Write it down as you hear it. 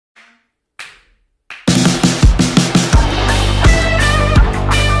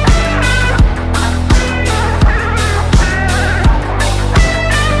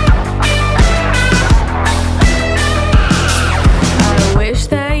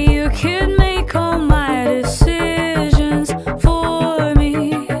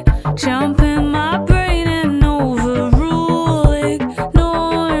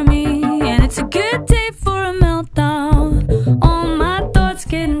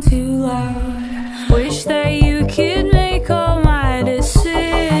loud. Wish that you could make all my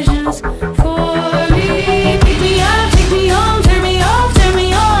decisions for me. Pick me up, take me home, turn me off, turn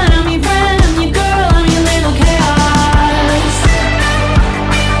me on. I'm your friend, I'm your girl, I'm your little chaos.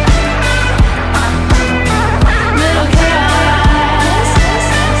 Little chaos.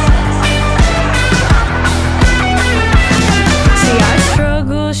 See, I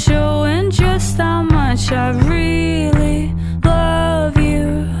struggle showing just how much I really love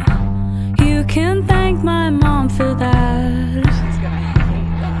you. You can thank my mom for that.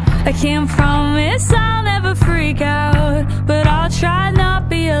 I can't promise I'll never freak out, but I'll try not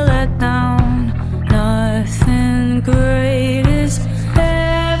be a letdown. Nothing great is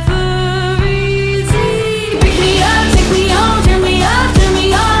ever easy. Pick me up, take me home, turn me up, turn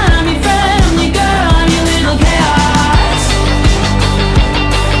me on. I'm your friend, I'm your girl, I'm your little chaos.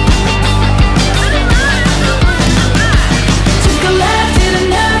 Took a left, hit a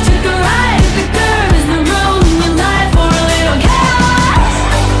nerve, took a right, hit the curve. Is there room in your life for a little chaos?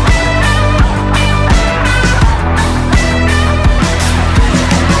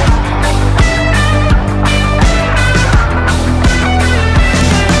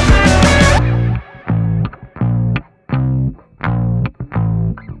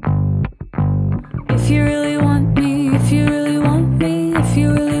 If you really want me, if you really want me, if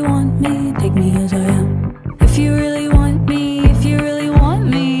you really want me, take me as I am. If you really want me, if you really want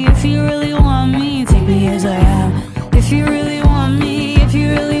me, if you really want me, take me as I am. If you really want me, if you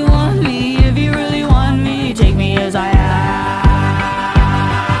really want me, if you really want me, take me as I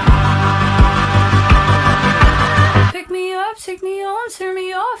am. Pick me up, take me on, turn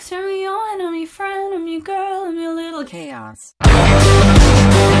me off, turn me on. I'm your friend, I'm your girl, I'm your little chaos.